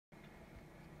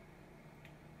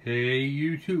Hey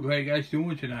YouTube, how you guys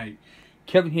doing tonight?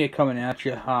 Kevin here coming at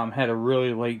you. Had a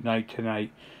really late night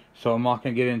tonight, so I'm not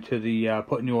going to get into the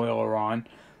putting the oiler on.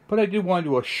 But I did want to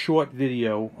do a short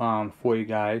video for you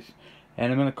guys,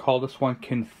 and I'm going to call this one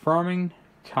Confirming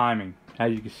Timing.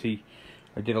 As you can see,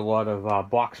 I did a lot of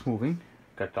box moving.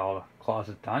 Got all the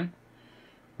closet done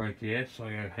right there, so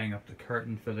I got to hang up the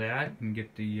curtain for that and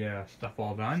get the stuff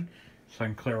all done so I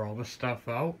can clear all this stuff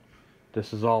out.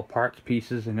 This is all parts,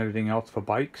 pieces, and everything else for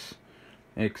bikes,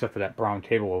 except for that brown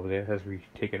table over there has to be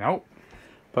taken out.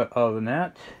 But other than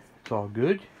that, it's all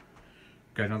good.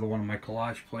 Got another one of my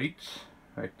collage plates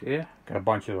right there. Got a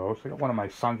bunch of those. I got one of my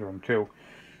son's room too.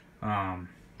 Got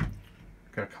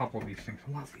a couple of these things.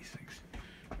 I love these things.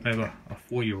 I have a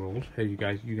 4-year-old. Hey, you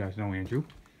guys know Andrew.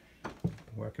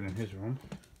 Working in his room.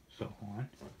 So hold on.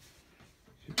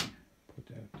 Put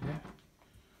that up there.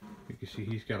 You can see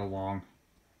he's got a long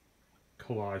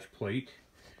collage plate,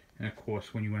 and of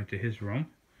course when you went to his room,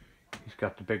 he's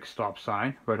got the big stop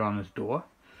sign right on his door.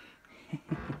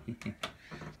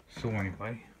 So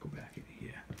anyway, go back in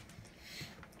here.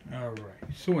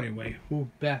 Alright, so anyway, we're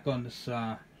back on this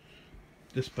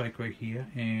this bike right here,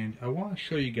 and I want to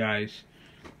show you guys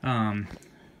after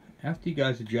you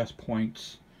guys adjust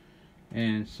points,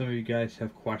 and some of you guys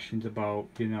have questions about,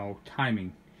 you know,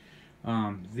 timing.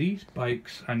 These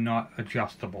bikes are not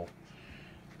adjustable.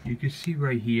 You can see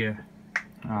right here,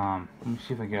 let me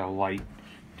see if I get a light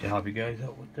to help you guys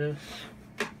out with this.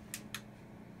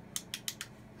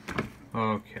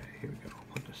 Okay, here we go.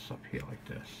 Put this up here like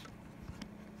this.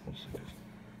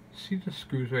 See the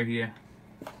screws right here?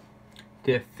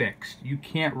 They're fixed. You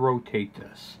can't rotate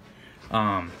this.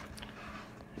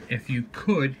 If you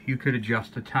could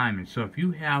adjust the timing. So if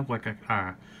you have like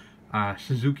a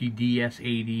Suzuki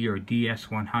DS80 or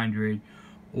DS100,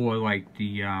 or like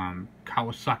the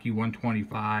Kawasaki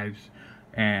 125s,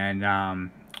 and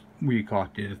what do you call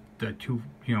it, the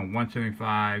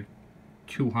 175,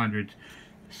 200s.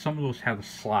 Some of those have a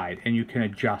slide, and you can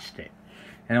adjust it.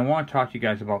 And I want to talk to you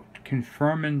guys about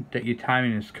confirming that your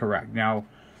timing is correct. Now,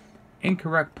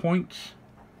 incorrect point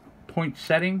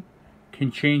setting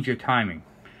can change your timing.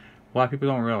 A lot of people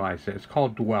don't realize that. It's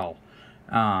called dwell,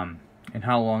 and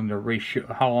how long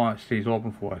it stays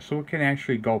open for. So it can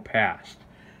actually go past.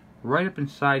 Right up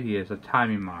inside here is a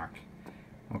timing mark.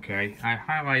 Okay, I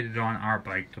highlighted on our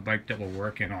bike, the bike that we're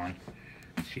working on.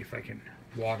 Let's see if I can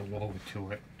waddle over to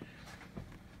it.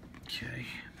 Okay,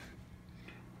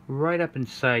 right up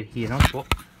inside here. Oh,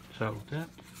 sorry about that.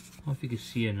 I don't know if you can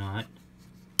see or not.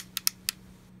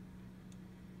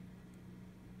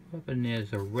 Up in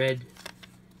there's a red.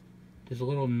 There's a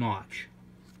little notch.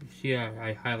 You see,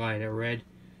 I highlighted red.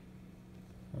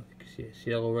 I don't know if you can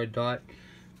see a little red dot.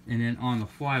 And then on the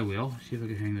flywheel, see if I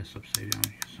can hang this upside down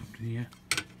here, something here.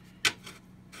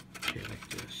 Okay, like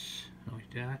this, like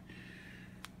that.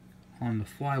 On the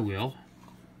flywheel,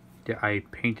 I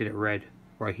painted it red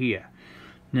right here.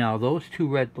 Now those two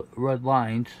red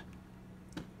lines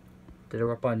that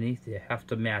are up underneath there have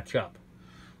to match up.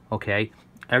 Okay,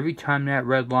 every time that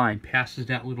red line passes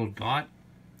that little dot,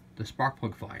 the spark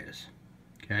plug fires.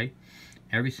 Okay,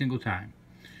 every single time.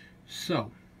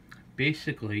 So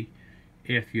basically,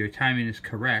 if your timing is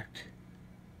correct,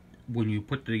 when you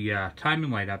put the timing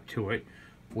light up to it,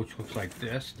 which looks like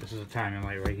this is a timing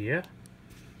light right here.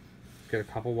 Got a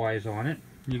couple wires on it.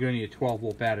 You're going to need a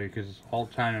 12-volt battery because all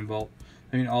timing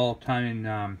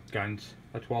guns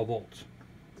are 12 volts.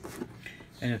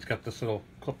 And it's got this little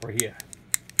clip right here.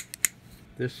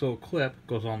 This little clip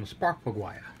goes on the spark plug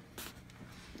wire.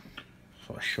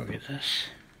 So I'll show you this.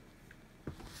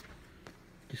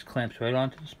 Just clamps right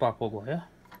onto the spark plug wire.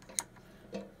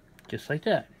 Just like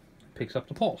that. Picks up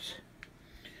the pulse.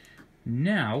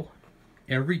 Now,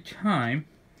 every time,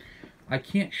 I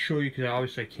can't show you because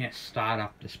obviously I can't start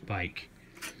up this bike,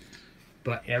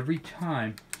 but every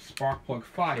time spark plug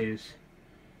fires,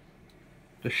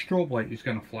 the strobe light is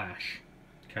going to flash.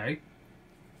 Okay?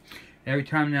 Every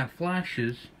time that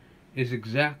flashes is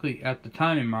exactly at the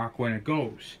timing mark when it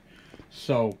goes.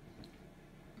 So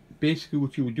basically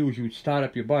what you would do is you would start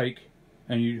up your bike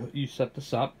and you set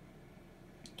this up,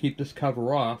 keep this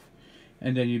cover off,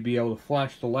 and then you'd be able to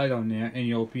flash the light on there, and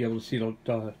you'll be able to see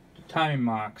the timing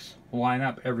marks line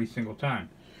up every single time.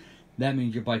 That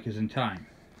means your bike is in time.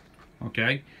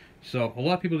 Okay, so a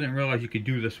lot of people didn't realize you could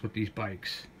do this with these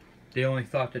bikes. They only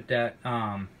thought that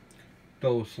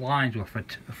those lines were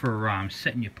for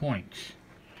setting your points.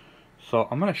 So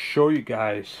I'm going to show you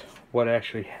guys what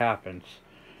actually happens.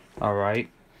 All right,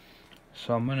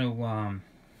 so I'm going to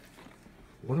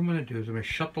what I'm going to do is I'm going to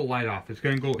shut the light off. It's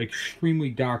going to go extremely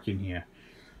dark in here.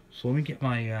 So let me get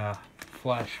my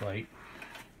flashlight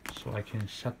so I can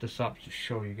set this up to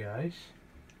show you guys.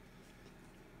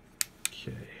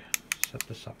 Okay, set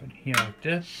this up in here like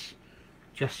this,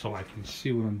 just so I can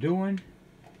see what I'm doing.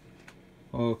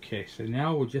 Okay, so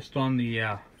now we're just on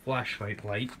the flashlight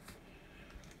light.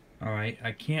 Alright,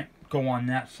 I can't go on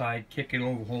that side, kick it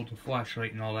over, hold the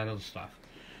flashlight and all that other stuff.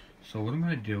 So what I'm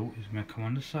going to do is I'm going to come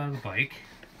on the side of the bike.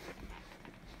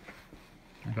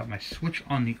 I've got my switch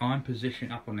on the on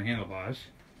position up on the handlebars.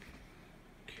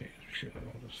 Okay, make sure that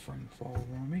all this front fall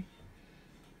over on me.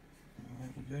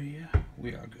 Alright, we good here?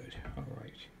 We are good.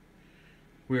 Alright.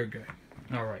 We're good.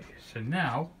 Alright, so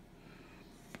now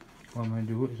what I'm going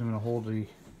to do is I'm going to hold the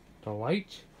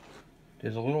light.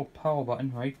 There's a little power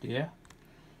button right there.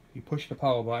 You push the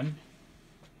power button,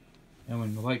 and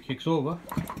when the light kicks over,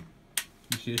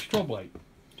 you see the strobe light.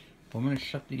 I'm going to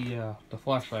shut the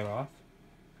flashlight off.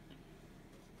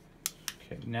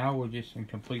 Okay, now we're just in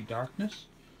complete darkness.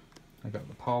 I got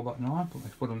the power button on, put my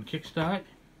foot on the kickstart.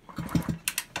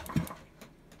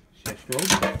 See that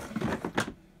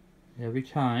strobe? Every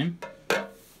time I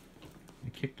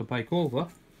kick the bike over,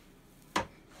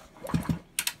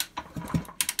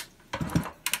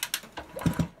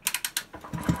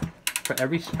 for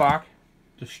every spark,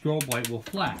 the strobe light will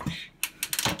flash.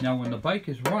 Now when the bike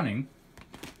is running,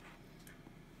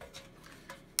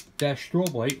 that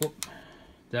strobe light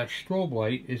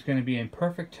is going to be in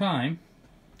perfect time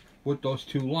with those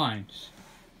two lines.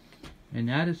 And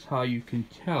that is how you can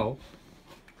tell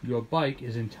your bike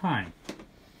is in time.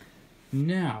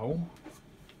 Now,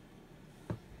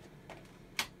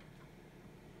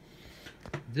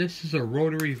 this is a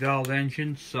rotary valve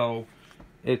engine, so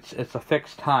it's a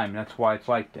fixed time. That's why it's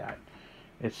like that.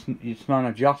 It's not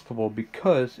adjustable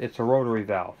because it's a rotary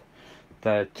valve.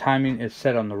 The timing is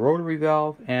set on the rotary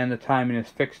valve and the timing is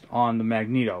fixed on the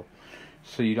magneto,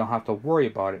 so you don't have to worry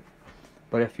about it.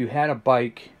 But if you had a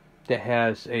bike that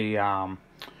has a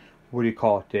what do you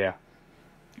call it there,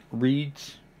 reed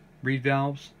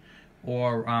valves,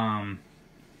 or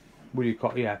what do you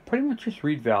call it? Yeah, pretty much just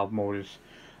reed valve motors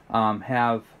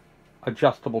have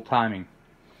adjustable timing.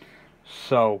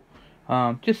 So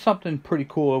just something pretty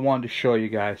cool I wanted to show you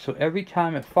guys. So every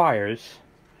time it fires,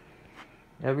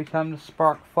 every time the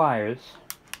spark fires,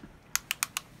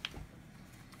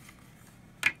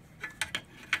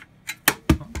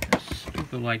 this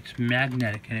stupid light's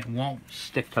magnetic and it won't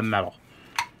stick to metal.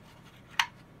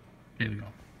 There we go.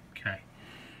 Okay.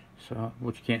 So,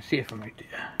 which you can't see it from right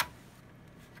there.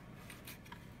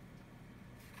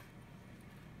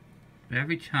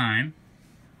 Every time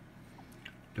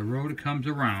the rotor comes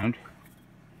around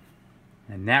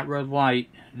and that red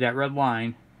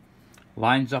line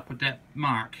lines up with that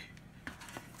mark,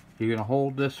 you're going to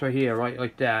hold this right here, right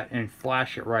like that, and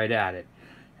flash it right at it.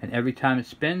 And every time it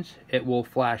spins, it will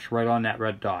flash right on that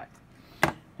red dot.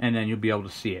 And then you'll be able to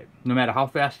see it. No matter how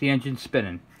fast the engine's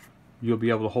spinning, you'll be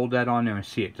able to hold that on there and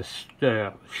see it.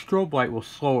 The strobe light will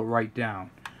slow it right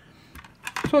down.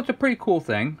 So it's a pretty cool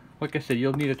thing. Like I said,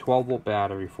 you'll need a 12-volt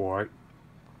battery for it.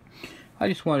 I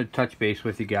just wanted to touch base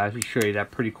with you guys and show you that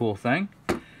pretty cool thing.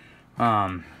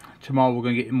 Tomorrow we're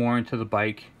going to get more into the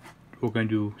bike. We're going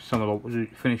to do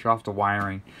finish off the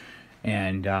wiring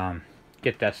and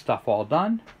get that stuff all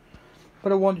done.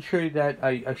 But I wanted to show you that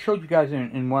I showed you guys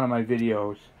in one of my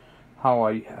videos how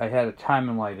I had a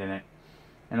timing light in it.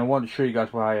 And I wanted to show you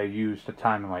guys what I used the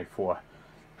timing light for.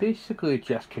 Basically, it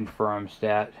just confirms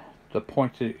that the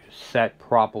points are set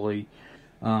properly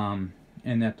and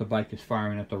that the bike is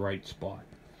firing at the right spot.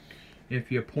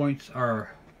 If your points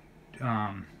are,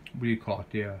 what do you call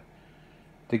it,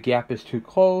 the gap is too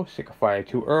close, it can fire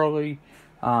too early.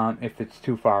 If it's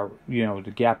too far,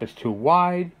 the gap is too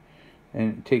wide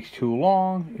and it takes too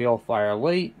long, it'll fire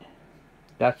late.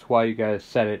 That's why you gotta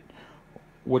set it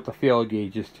with the fail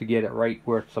gauges to get it right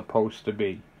where it's supposed to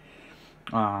be.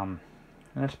 And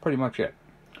that's pretty much it.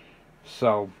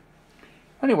 So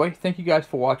anyway, thank you guys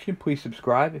for watching. Please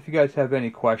subscribe. If you guys have any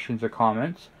questions or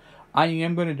comments, I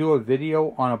am going to do a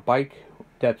video on a bike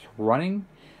that's running.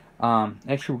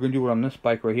 Actually, we're going to do it on this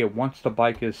bike right here. Once the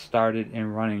bike is started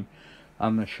and running,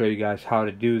 I'm going to show you guys how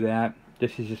to do that.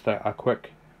 This is just a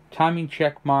quick timing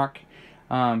check mark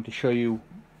to show you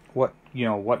what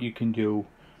you can do,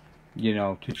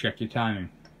 to check your timing.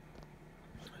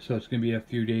 So it's going to be a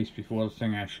few days before this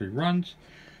thing actually runs.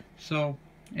 So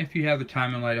if you have a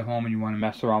timing light at home and you want to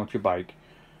mess around with your bike,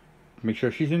 make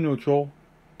sure she's in neutral,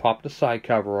 pop the side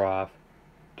cover off.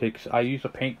 I use a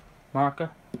paint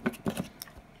marker.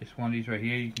 Just one of these right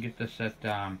here. You can get this at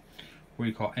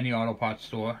any auto parts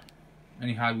store.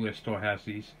 Any hardware store has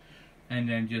these. And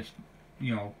then just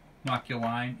mark your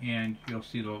line and you'll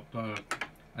see the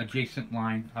adjacent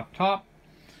line up top.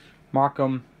 Mark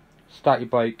them start your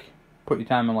bike, put your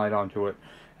timing light onto it,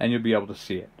 and you'll be able to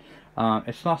see it.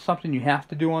 It's not something you have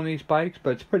to do on these bikes,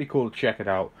 but it's pretty cool to check it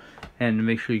out and to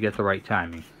make sure you get the right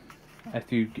timing.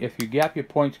 If you gap your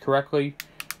points correctly,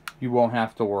 you won't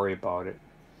have to worry about it.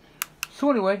 So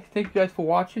anyway, thank you guys for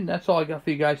watching. That's all I got for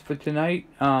you guys for tonight.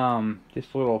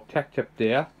 Just a little tech tip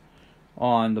there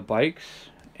on the bikes,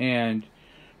 and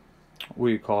what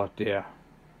do you call it there?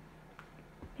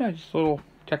 Yeah, just a little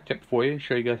tech tip for you,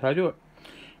 show you guys how to do it.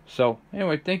 So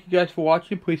anyway, thank you guys for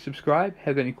watching. Please subscribe.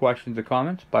 Have any questions or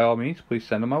comments, by all means, please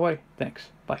send them my way. Thanks.